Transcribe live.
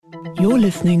You're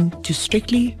listening to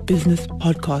Strictly Business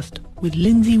Podcast with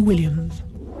Lindsay Williams.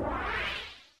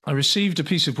 I received a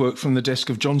piece of work from the desk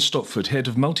of John Stopford, head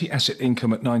of Muli-Asset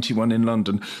income at NinetyOne in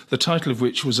London, the title of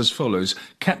which was as follows: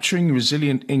 Capturing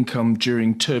Resilient Income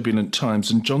During Turbulent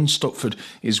Times. And John Stopford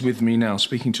is with me now,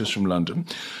 speaking to us from London.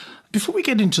 Before we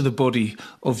get into the body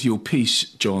of your piece,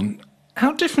 John,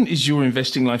 how different is your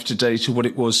investing life today to what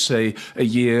it was, say, a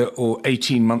year or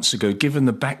 18 months ago, given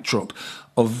the backdrop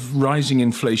of rising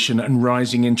inflation and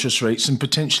rising interest rates and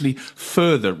potentially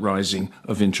further raising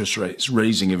of interest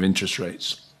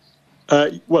rates?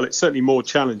 Well, it's certainly more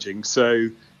challenging. So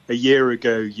a year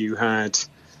ago, you had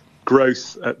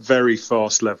growth at very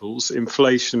fast levels.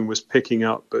 Inflation was picking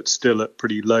up, but still at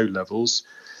pretty low levels.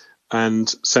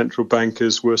 And central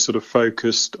bankers were sort of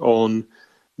focused on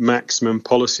maximum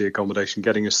policy accommodation,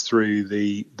 getting us through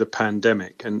the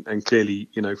pandemic. And clearly,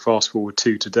 fast forward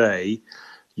to today,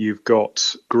 you've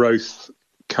got growth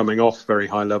coming off very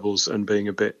high levels and being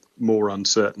a bit more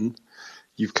uncertain.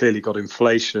 You've clearly got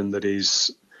inflation that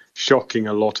is shocking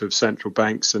a lot of central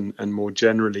banks and more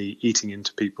generally eating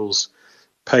into people's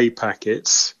pay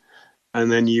packets.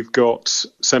 And then you've got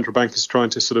central bankers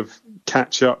trying to sort of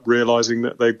catch up, realizing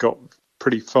that they've got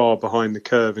pretty far behind the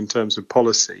curve in terms of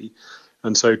policy.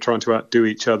 And so trying to outdo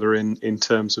each other in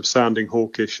terms of sounding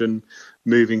hawkish and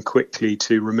moving quickly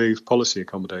to remove policy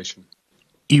accommodation.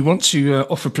 You want to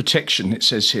offer protection, it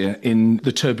says here, in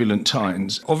the turbulent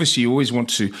times. Obviously, you always want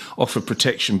to offer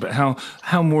protection, but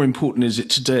how more important is it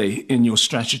today in your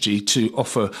strategy to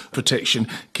offer protection,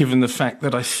 given the fact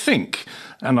that I think,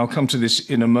 and I'll come to this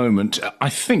in a moment, I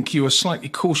think you are slightly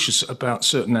cautious about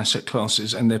certain asset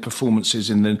classes and their performances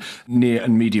in the near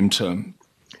and medium term?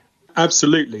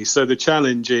 Absolutely. So the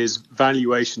challenge is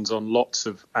valuations on lots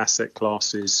of asset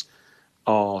classes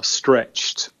are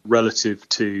stretched relative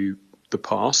to the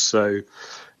past. So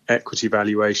equity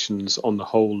valuations on the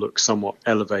whole look somewhat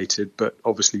elevated, but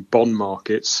obviously bond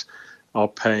markets are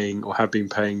paying or have been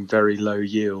paying very low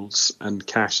yields, and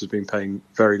cash has been paying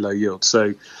very low yields.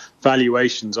 So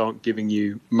valuations aren't giving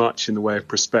you much in the way of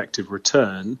prospective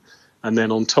return. And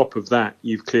then on top of that,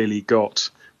 you've clearly got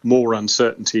more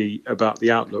uncertainty about the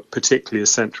outlook, particularly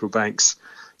as central banks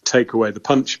take away the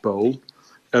punch bowl.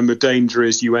 And the danger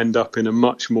is you end up in a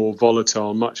much more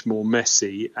volatile, much more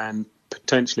messy, and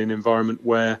potentially an environment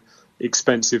where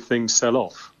expensive things sell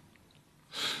off.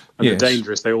 And yes, the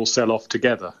danger is they all sell off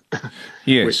together,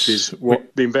 yes, which is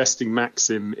what the investing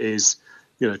maxim is,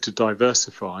 to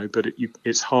diversify. But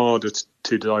it's harder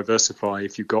to diversify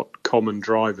if you've got common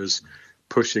drivers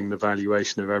pushing the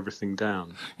valuation of everything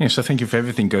down. Yes, I think if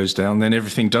everything goes down, then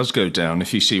everything does go down,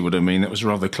 if you see what I mean. That was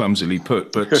rather clumsily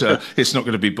put, but it's not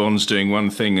going to be bonds doing one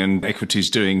thing and equities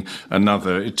doing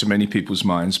another to many people's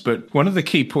minds. But one of the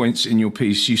key points in your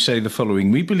piece, you say the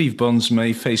following: we believe bonds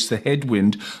may face the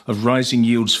headwind of rising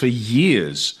yields for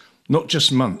years, not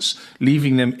just months,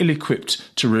 leaving them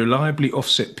ill-equipped to reliably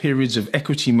offset periods of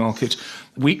equity market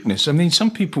weakness. I mean, some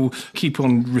people keep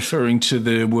on referring to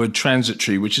the word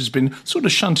transitory, which has been sort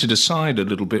of shunted aside a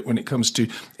little bit when it comes to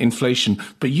inflation.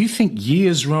 But you think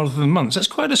years rather than months. That's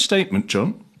quite a statement,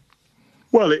 John.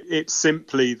 Well, it's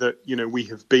simply that, we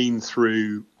have been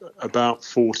through about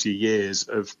 40 years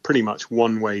of pretty much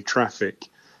one-way traffic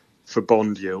for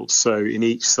bond yields. So in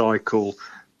each cycle,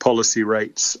 policy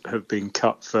rates have been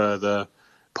cut further,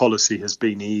 policy has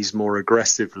been eased more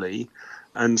aggressively.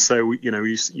 And so,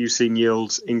 you've seen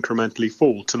yields incrementally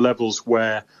fall to levels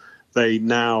where they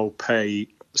now pay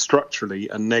structurally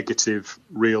a negative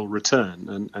real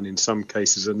return and in some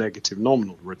cases a negative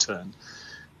nominal return.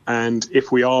 And if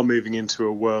we are moving into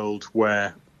a world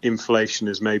where inflation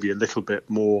is maybe a little bit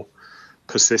more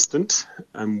persistent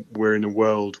and we're in a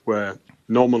world where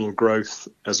nominal growth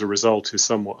as a result is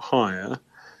somewhat higher,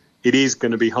 it is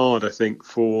going to be hard, I think,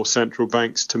 for central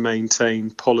banks to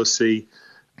maintain policy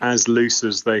as loose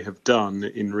as they have done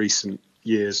in recent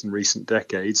years and recent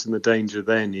decades. And the danger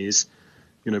then is,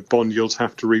 bond yields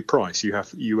have to reprice.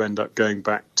 You end up going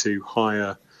back to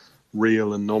higher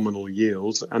real and nominal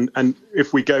yields. And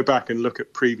if we go back and look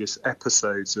at previous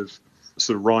episodes of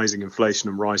sort of rising inflation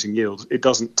and rising yields, it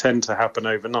doesn't tend to happen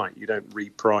overnight. You don't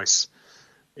reprice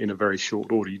in a very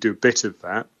short order. You do a bit of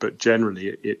that, but generally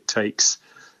it takes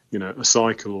a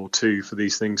cycle or two for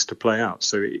these things to play out.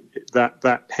 So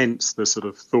that hence the sort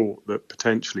of thought that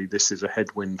potentially this is a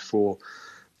headwind for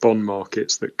bond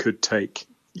markets that could take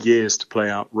years to play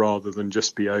out rather than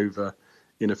just be over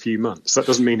in a few months. That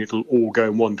doesn't mean it'll all go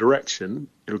in one direction.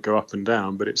 It'll go up and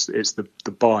down, but it's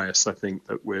the bias, I think,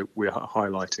 that we're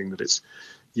highlighting, that it's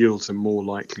yields are more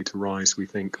likely to rise, we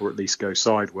think, or at least go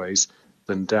sideways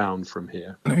than down from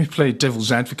here. Let me play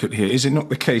devil's advocate here. Is it not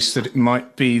the case that it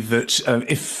might be that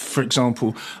if, for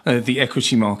example, the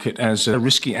equity market as a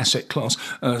risky asset class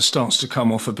starts to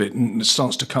come off a bit and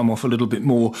starts to come off a little bit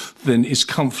more than is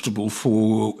comfortable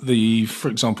for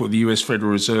example, the US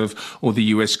Federal Reserve or the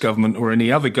US government or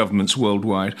any other governments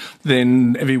worldwide,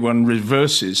 then everyone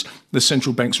reverses. The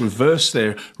central banks reverse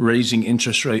their raising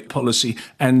interest rate policy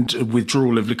and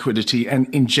withdrawal of liquidity and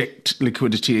inject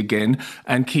liquidity again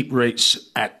and keep rates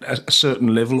at a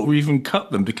certain level or even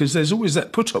cut them, because there's always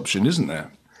that put option, isn't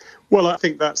there? Well, I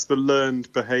think that's the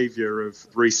learned behaviour of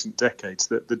recent decades.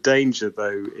 That the danger,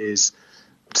 though, is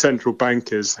central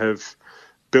bankers have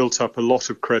built up a lot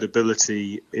of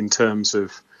credibility in terms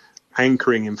of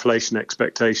anchoring inflation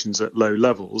expectations at low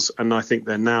levels, and I think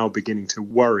they're now beginning to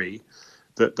worry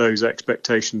that those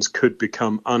expectations could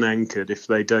become unanchored if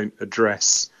they don't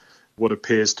address what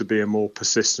appears to be a more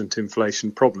persistent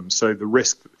inflation problem. So the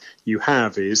risk you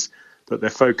have is that they're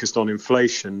focused on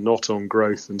inflation, not on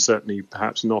growth, and certainly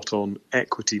perhaps not on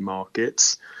equity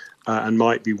markets, and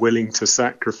might be willing to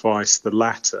sacrifice the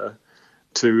latter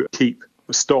to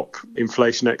stop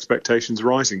inflation expectations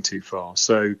rising too far.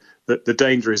 So the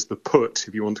danger is the put,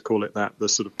 if you want to call it that, the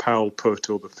sort of Powell put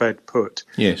or the Fed put,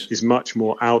 yes, is much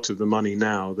more out of the money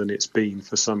now than it's been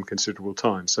for some considerable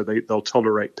time. So they'll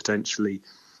tolerate potentially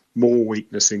more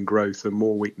weakness in growth and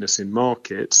more weakness in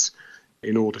markets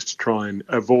in order to try and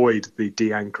avoid the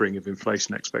de-anchoring of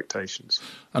inflation expectations.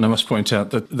 And I must point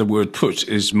out that the word put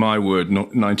is my word,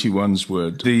 not 91's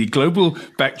word. The global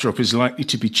backdrop is likely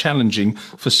to be challenging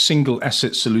for single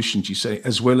asset solutions, you say,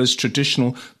 as well as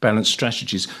traditional balanced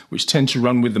strategies, which tend to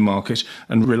run with the market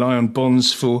and rely on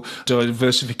bonds for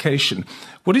diversification.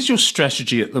 What is your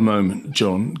strategy at the moment,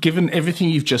 John, given everything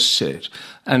you've just said,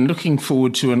 and looking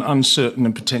forward to an uncertain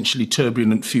and potentially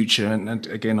turbulent future, and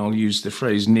again, I'll use the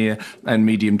phrase near and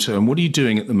medium term? What are you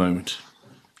doing at the moment?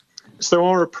 So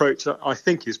our approach, I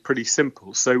think, is pretty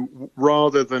simple. So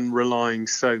rather than relying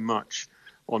so much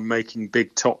on making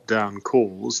big top-down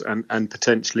calls and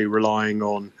potentially relying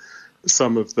on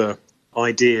some of the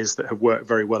ideas that have worked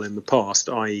very well in the past,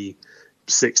 i.e.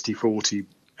 60-40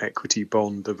 equity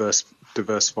bond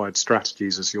diversified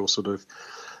strategies as your sort of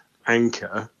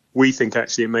anchor, we think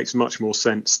actually it makes much more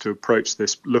sense to approach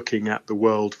this looking at the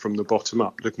world from the bottom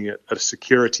up, looking at a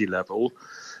security level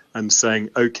and saying,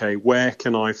 okay, where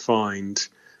can I find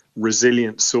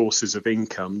resilient sources of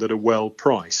income that are well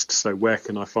priced? So where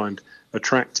can I find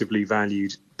attractively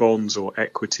valued bonds or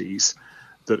equities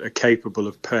that are capable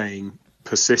of paying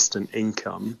persistent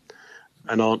income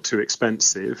and aren't too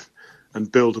expensive, and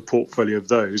build a portfolio of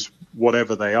those,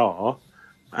 whatever they are,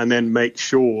 and then make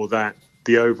sure that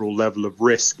the overall level of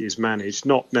risk is managed,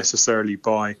 not necessarily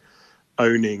by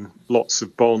owning lots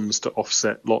of bonds to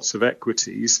offset lots of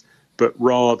equities, but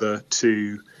rather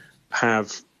to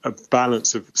have a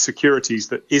balance of securities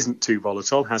that isn't too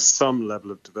volatile, has some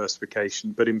level of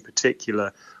diversification, but in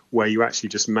particular where you actually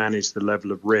just manage the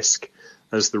level of risk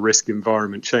as the risk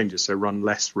environment changes. So run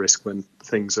less risk when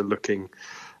things are looking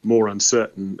more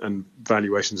uncertain and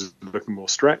valuations are looking more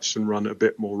stretched, and run a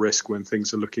bit more risk when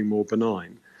things are looking more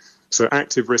benign. So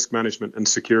active risk management and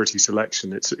security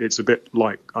selection, it's a bit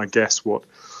like, I guess, what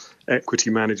equity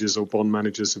managers or bond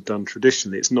managers have done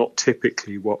traditionally. It's not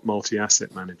typically what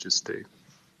multi-asset managers do.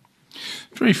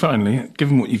 Very finally,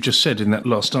 given what you've just said in that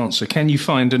last answer, can you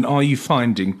find and are you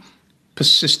finding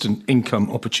persistent income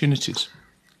opportunities?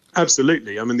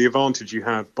 Absolutely. I mean, the advantage you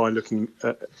have by looking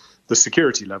at the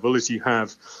security level is you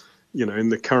have, in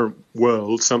the current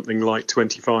world, something like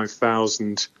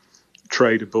 25,000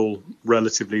 tradable,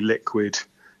 relatively liquid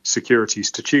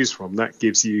securities to choose from. That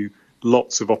gives you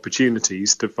lots of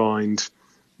opportunities to find,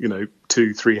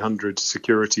 200-300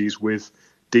 securities with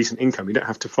decent income. You don't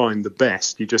have to find the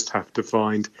best. You just have to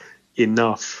find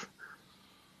enough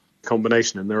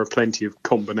combination. And there are plenty of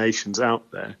combinations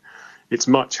out there. It's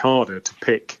much harder to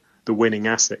pick the winning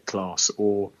asset class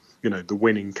or, the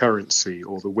winning currency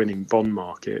or the winning bond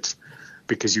market,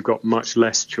 because you've got much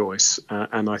less choice.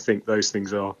 And I think those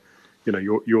things are,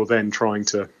 you're then trying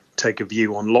to take a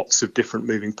view on lots of different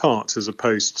moving parts, as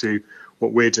opposed to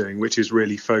what we're doing, which is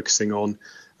really focusing on,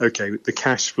 okay, the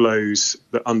cash flows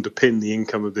that underpin the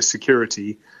income of the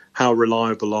security, how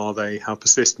reliable are they? How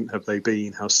persistent have they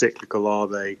been? How cyclical are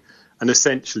they? And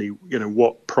essentially,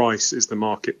 what price is the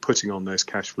market putting on those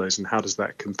cash flows, and how does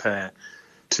that compare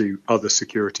to other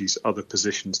securities, other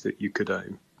positions that you could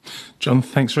own? John,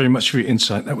 thanks very much for your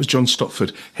insight. That was John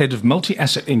Stopford, Head of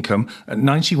Multi-Asset Income at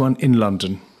 91 in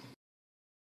London.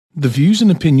 The views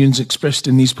and opinions expressed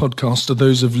in these podcasts are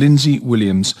those of Lindsay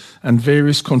Williams and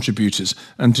various contributors,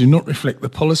 and do not reflect the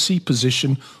policy,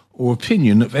 position or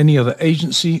opinion of any other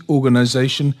agency,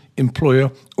 organisation,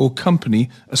 employer or company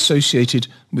associated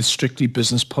with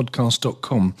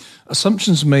strictlybusinesspodcast.com.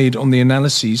 Assumptions made on the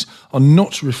analyses are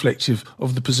not reflective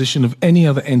of the position of any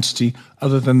other entity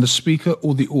other than the speaker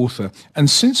or the author. And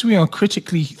since we are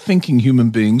critically thinking human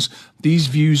beings, these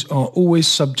views are always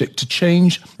subject to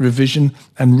change, revision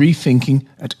and rethinking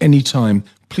at any time.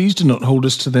 Please do not hold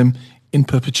us to them in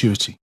perpetuity.